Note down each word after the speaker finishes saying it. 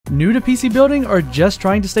New to PC building or just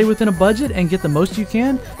trying to stay within a budget and get the most you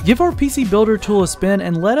can? Give our PC Builder tool a spin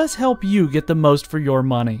and let us help you get the most for your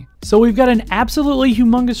money. So we've got an absolutely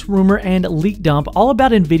humongous rumor and leak dump all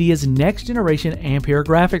about NVIDIA's next generation Ampere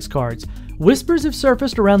graphics cards. Whispers have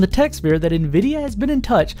surfaced around the tech sphere that NVIDIA has been in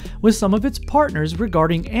touch with some of its partners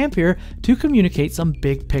regarding Ampere to communicate some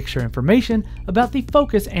big picture information about the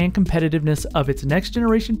focus and competitiveness of its next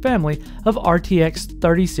generation family of RTX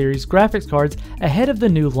 30 series graphics cards ahead of the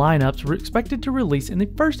new lineups we're expected to release in the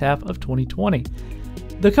first half of 2020.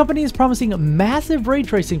 The company is promising massive ray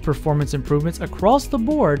tracing performance improvements across the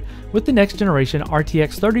board with the next generation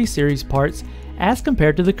RTX 30 series parts as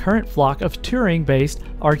compared to the current flock of Turing-based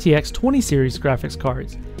RTX 20 series graphics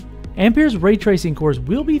cards. Ampere's ray tracing cores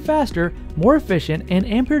will be faster, more efficient, and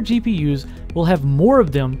Ampere GPUs will have more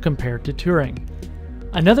of them compared to Turing.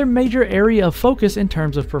 Another major area of focus in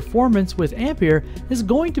terms of performance with Ampere is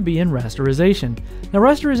going to be in rasterization. Now,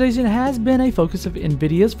 rasterization has been a focus of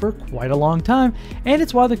NVIDIA's for quite a long time, and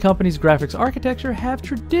it's why the company's graphics architecture have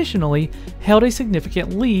traditionally held a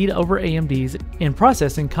significant lead over AMD's in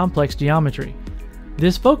processing complex geometry.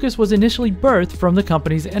 This focus was initially birthed from the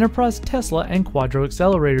company's Enterprise Tesla and Quadro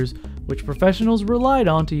accelerators, which professionals relied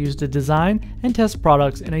on to use to design and test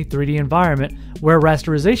products in a 3D environment where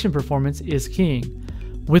rasterization performance is keying.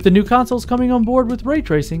 With the new consoles coming on board with ray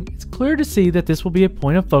tracing, it's clear to see that this will be a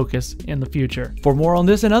point of focus in the future. For more on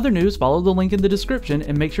this and other news, follow the link in the description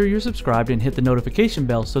and make sure you're subscribed and hit the notification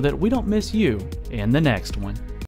bell so that we don't miss you in the next one.